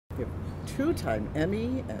We have two-time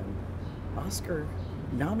Emmy and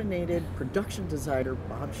Oscar-nominated production designer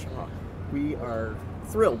Bob Shaw. We are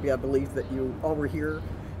thrilled, I believe, that you all were here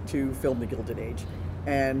to film The Gilded Age.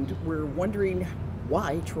 And we're wondering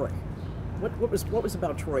why Troy? What was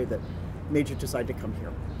about Troy that made you decide to come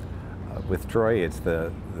here? With Troy, it's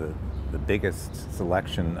the biggest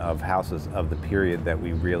selection of houses of the period that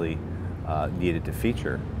we really needed to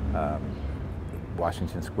feature.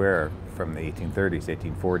 Washington Square from the 1830s,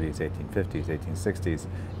 1840s, 1850s, 1860s.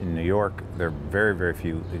 In New York, there are very, very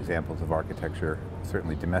few examples of architecture,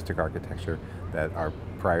 certainly domestic architecture, that are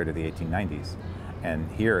prior to the 1890s.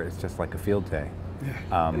 And here, it's just like a field day.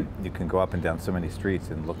 You can go up and down so many streets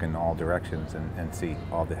and look in all directions and see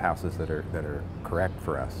all the houses that are correct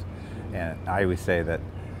for us. And I always say that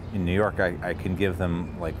in New York, I can give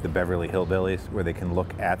them like the Beverly Hillbillies, where they can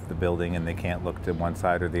look at the building and they can't look to one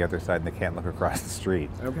side or the other side, and they can't look across the street.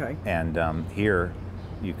 Okay. And here,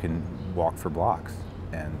 you can walk for blocks,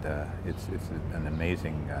 and it's an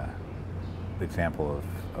amazing example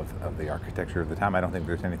of the architecture of the time. I don't think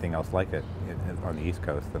there's anything else like it on the East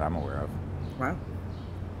Coast that I'm aware of. Wow.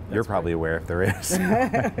 You're probably aware if there is.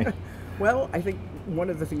 Well, I think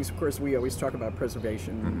one of the things, of course, we always talk about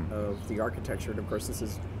preservation of the architecture, and of course this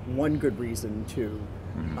is one good reason to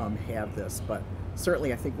have this, but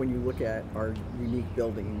certainly I think when you look at our unique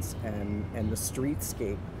buildings and the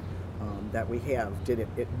streetscape that we have,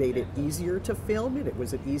 it made it easier to film it?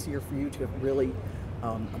 Was it easier for you to really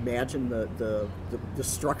imagine the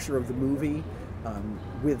structure of the movie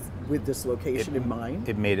with this location in mind?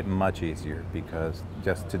 It made it much easier, because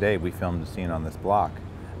just today we filmed a scene on this block,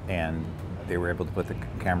 and they were able to put the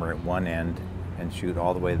camera at one end and shoot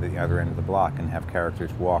all the way to the other end of the block and have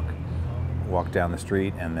characters walk down the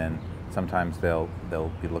street, and then sometimes they'll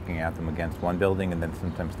be looking at them against one building, and then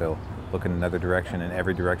sometimes they'll look in another direction, and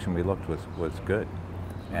every direction we looked was good.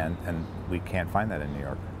 And we can't find that in New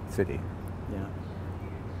York City. Yeah.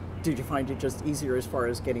 Did you find it just easier as far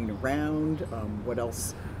as getting around? What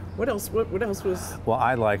else was? Well,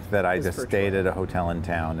 I liked that I just stayed at a hotel in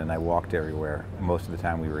town and I walked everywhere most of the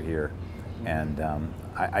time we were here. And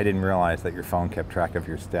I didn't realize that your phone kept track of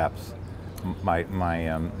your steps. My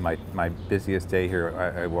busiest day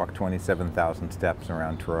here, I walked 27,000 steps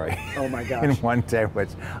around Troy. Oh my gosh. In one day, which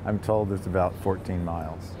I'm told is about 14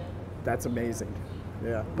 miles. That's amazing.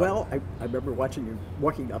 Yeah. Well, I remember watching you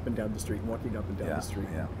walking up and down the street, the street.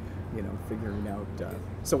 Yeah. You know, figuring out.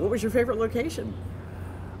 So, what was your favorite location?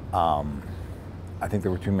 I think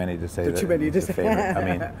there were too many to say. Too many to say.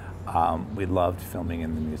 Favorite. I mean, we loved filming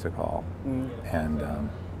in the music hall, and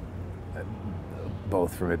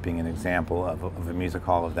both from it being an example of a music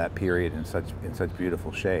hall of that period in such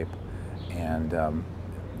beautiful shape, and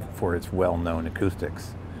for its well-known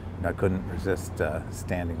acoustics. I couldn't resist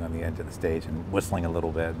standing on the edge of the stage and whistling a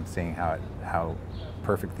little bit and seeing how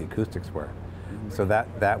perfect the acoustics were. So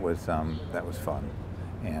that was fun,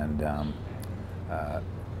 and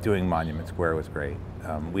doing Monument Square was great.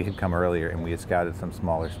 We had come earlier and we had scouted some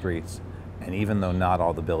smaller streets, and even though not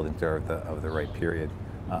all the buildings are of the right period,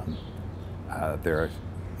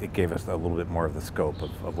 it gave us a little bit more of the scope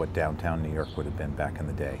of what downtown New York would have been back in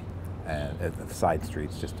the day. And the side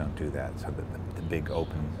streets just don't do that. So the big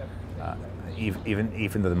open,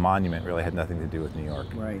 even though the monument really had nothing to do with New York.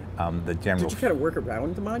 Right. The general. Did you kind of work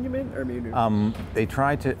around the monument? I mean, they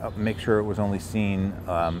tried to make sure it was only seen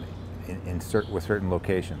with certain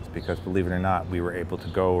locations, because believe it or not, we were able to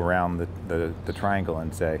go around the triangle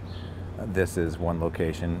and say, this is one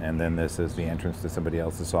location, and then this is the entrance to somebody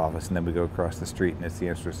else's office, and then we go across the street and it's the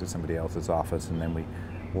entrance to somebody else's office, and then we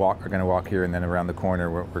are going to walk here, and then around the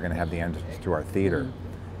corner we're going to have the entrance to our theater.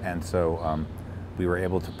 And so we were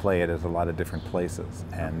able to play it as a lot of different places,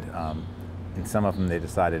 and in some of them they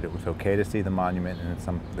decided it was okay to see the monument, and in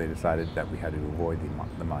some they decided that we had to avoid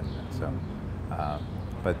the monument. So, I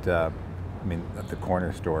mean, the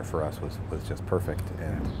corner store for us was just perfect,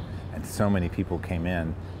 and so many people came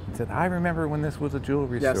in and said, I remember when this was a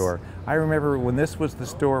jewelry store. I remember when this was the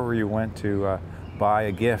store where you went to buy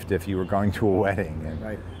a gift if you were going to a wedding.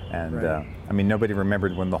 And I mean, nobody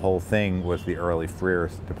remembered when the whole thing was the early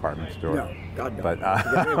Freer's department store. No, God no. But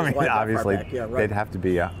I mean, obviously, they'd have to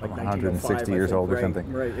be like 160 years old or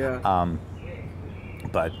something. Right, yeah.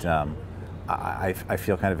 But I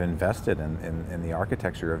feel kind of invested in the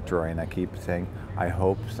architecture of Troy, and I keep saying, I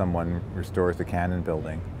hope someone restores the Cannon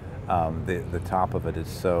building. The top of it is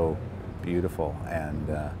so beautiful, and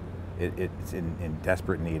it's in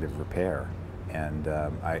desperate need of repair. And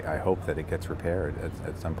I hope that it gets repaired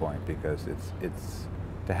at some point, because it's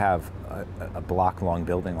to have a block-long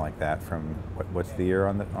building like that from what's the year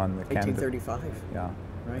on the Cannon? 1835. Yeah,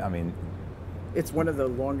 right. I mean, it's one of the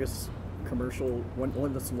longest one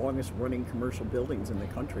of the longest running commercial buildings in the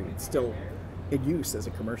country. It's still in use as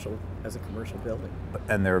a commercial building.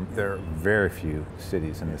 And there are very few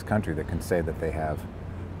cities in this country that can say that they have,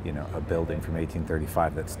 you know, a building from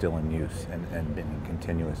 1835 that's still in use and been in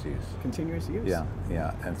continuous use. Continuous use? Yeah,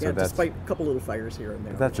 yeah. And so that's, despite a couple little fires here and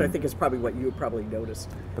there, which I think is probably what you would probably notice.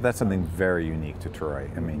 But that's something very unique to Troy.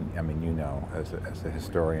 I mean, you know, as a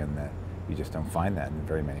historian, that you just don't find that in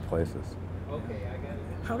very many places. Okay, I got it.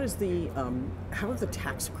 How does how have the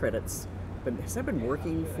tax credits has that been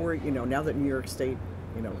working for, you know, now that New York State,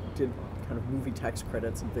 you know, did kind of movie tax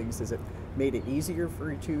credits and things? Has it made it easier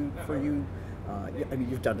for you? I mean,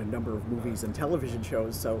 you've done a number of movies and television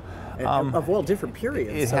shows, so of all different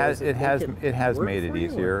periods. It has made it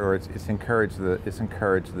easier, or it's encouraged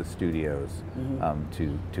the studios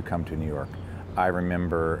to come to New York. I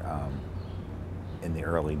remember in the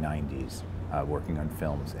early '90s working on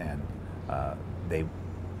films, and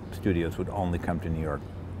studios would only come to New York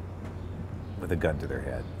with a gun to their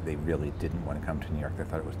head. They really didn't want to come to New York. They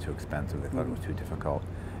thought it was too expensive. They thought it was too difficult.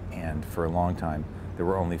 And for a long time, there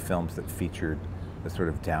were only films that featured the sort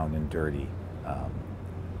of down and dirty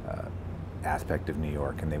aspect of New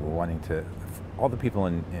York. And they were wanting to, all the people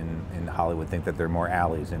in Hollywood think that there are more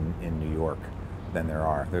alleys in New York than there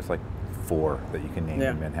are. There's like 4 that you can name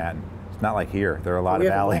in Manhattan. It's not like here. There are a lot of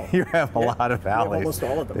alleys. You have a lot of alleys. Almost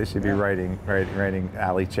all of them. They should be writing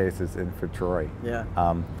alley chases for Troy. Yeah.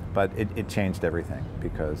 But it changed everything,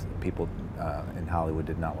 because people in Hollywood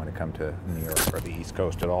did not want to come to New York or the East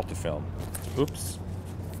Coast at all to film. Oops.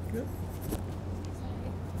 Good.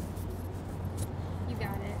 You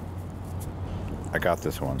got it. I got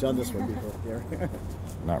this one. Done this one before. Yeah.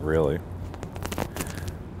 Not really.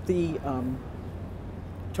 The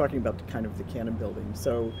talking about the kind of the Cannon Building.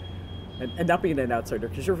 So, and not being an outsider,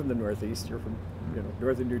 because you're from the Northeast, you're from, you know,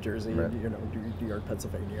 northern New Jersey, right. and, you know, New York,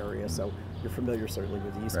 Pennsylvania area, so you're familiar certainly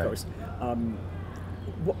with the East Right. Coast.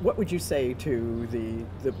 What would you say to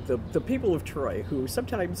the people of Troy who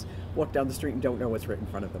sometimes walk down the street and don't know what's right in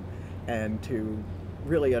front of them, and to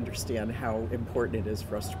really understand how important it is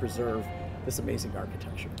for us to preserve this amazing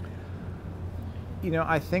architecture? You know,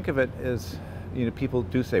 I think of it as, you know, people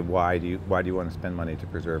do say, why do you want to spend money to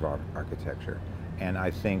preserve our architecture? And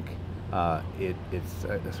I think it's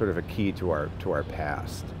a sort of a key to our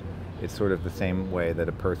past. It's sort of the same way that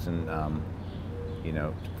a person, you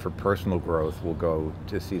know, for personal growth, will go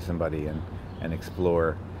to see somebody and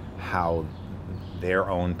explore how their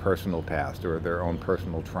own personal past or their own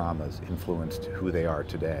personal traumas influenced who they are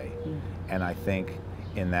today. And I think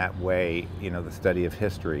in that way, you know, the study of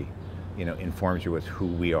history, you know, informs you as who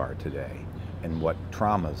we are today, and what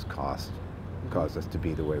traumas caused us to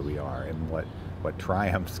be the way we are, and what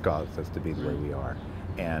triumphs caused us to be the way we are.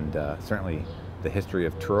 And certainly the history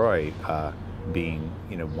of Troy being,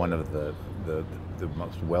 you know, one of the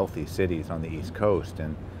most wealthy cities on the East Coast,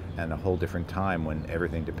 and a whole different time when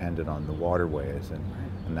everything depended on the waterways,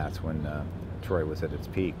 and that's when Troy was at its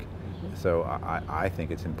peak. So I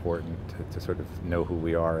think it's important to sort of know who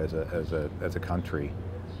we are as a country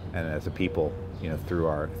and as a people, you know, through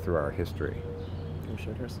our history.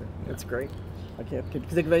 That's great. I can't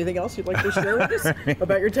think of anything else you'd like to share with us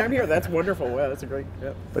about your time here. That's wonderful. Wow, that's a great.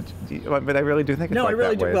 Yeah. But I really do think it's like I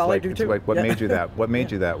really that way. do. Well, like, I do too. Like what made you that? What made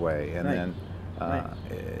Yeah. you that way? And Right.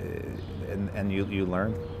 then, and you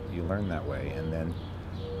learn that way. And then,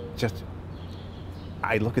 just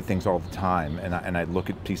I look at things all the time, and I look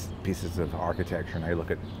at pieces of architecture, and I look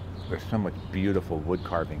at, there's so much beautiful wood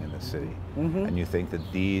carving in the city, and you think that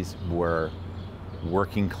these were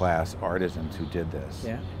working class artisans who did this.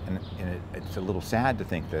 Yeah. And it's a little sad to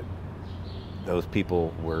think that those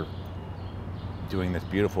people were doing this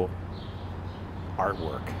beautiful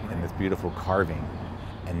artwork and this beautiful carving,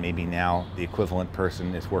 and maybe now the equivalent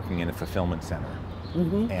person is working in a fulfillment center.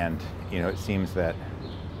 And, you know, it seems that,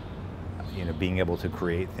 you know, being able to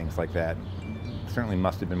create things like that certainly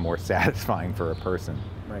must have been more satisfying for a person.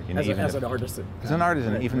 Right. You know, As an artisan. As an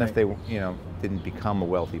artisan, Right, even right. if they, you know, didn't become a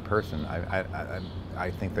wealthy person,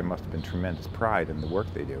 I think there must have been tremendous pride in the work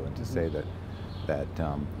they do, and to say that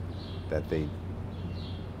they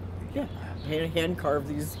hand carve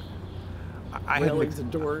these railings and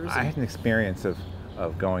doors. I had an experience of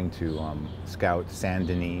going to scout Saint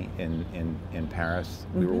Denis in Paris.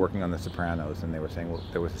 We were working on The Sopranos, and they were saying, well,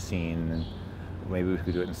 there was a scene, and maybe we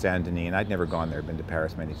could do it in Saint Denis. And I'd never gone there. I'd been to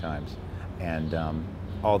Paris many times, and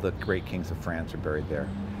all the great kings of France are buried there.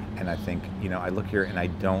 And I think, you know, I look here and I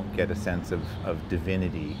don't get a sense of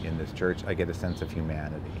divinity in this church. I get a sense of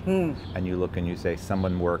humanity. And you look and you say,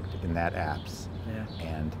 someone worked in that apse,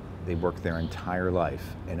 and they worked their entire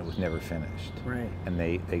life and it was never finished. Right. And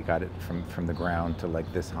they got it from the ground to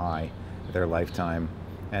like this high, their lifetime.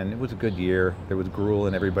 And it was a good year. There was gruel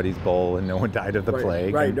in everybody's bowl, and no one died of the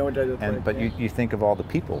plague. Right, and, no one died of the plague. But you think of all the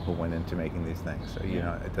people who went into making these things. So you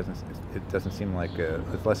know, it doesn't seem like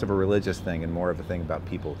it's less of a religious thing and more of a thing about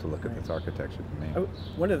people to look at this architecture to me.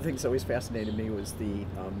 One of the things that always fascinated me was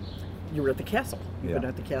you were at the castle. You've been Yeah.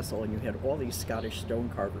 at the castle, and you had all these Scottish stone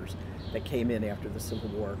carvers that came in after the Civil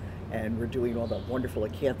War and were doing all the wonderful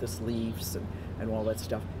acanthus leaves and all that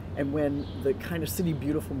stuff. And when the kind of City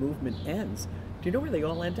Beautiful movement ends, do you know where they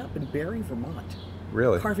all end up? In Barrie, Vermont.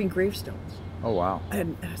 Really? Carving gravestones. Oh wow.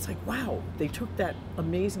 And it's like, wow, they took that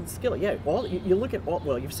amazing skill. Yeah, you look at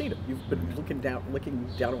well, you've seen it. You've been looking down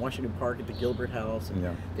at Washington Park at the Gilded House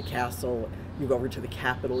and the castle. You go over to the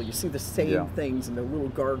Capitol. You see the same things and the little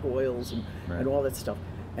gargoyles and all that stuff.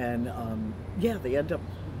 And they end up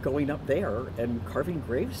going up there and carving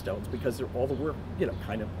gravestones because all the work,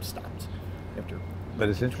 kind of stopped after. But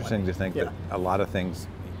it's interesting to think that a lot of things,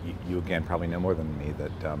 you again probably know more than me,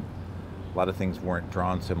 that a lot of things weren't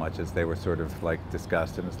drawn so much as they were sort of like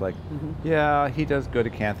discussed, and it's like, yeah, he does good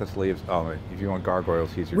acanthus leaves. Oh, if you want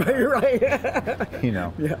gargoyles, he's your guy. Right. You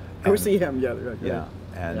know. Yeah. Go see him. Yeah. Right. Yeah.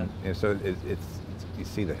 And so it's you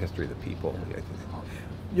see the history of the people. I think.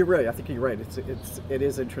 You're right. I think you're right. It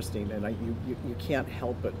is interesting, and you can't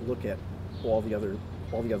help but look at all the other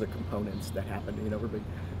components that happen. Everybody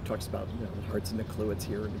talks about the hearts and the cluets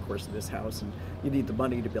here in the course of this house, and you need the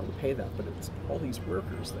money to be able to pay that. But it's all these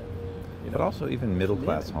workers that. But also even middle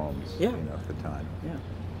class homes. Yeah. At the time. Yeah.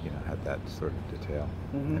 Had that sort of detail.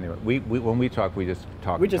 Anyway, we when we talk, we just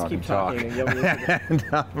talk. We just and keep talk. talking. And,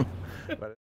 And, but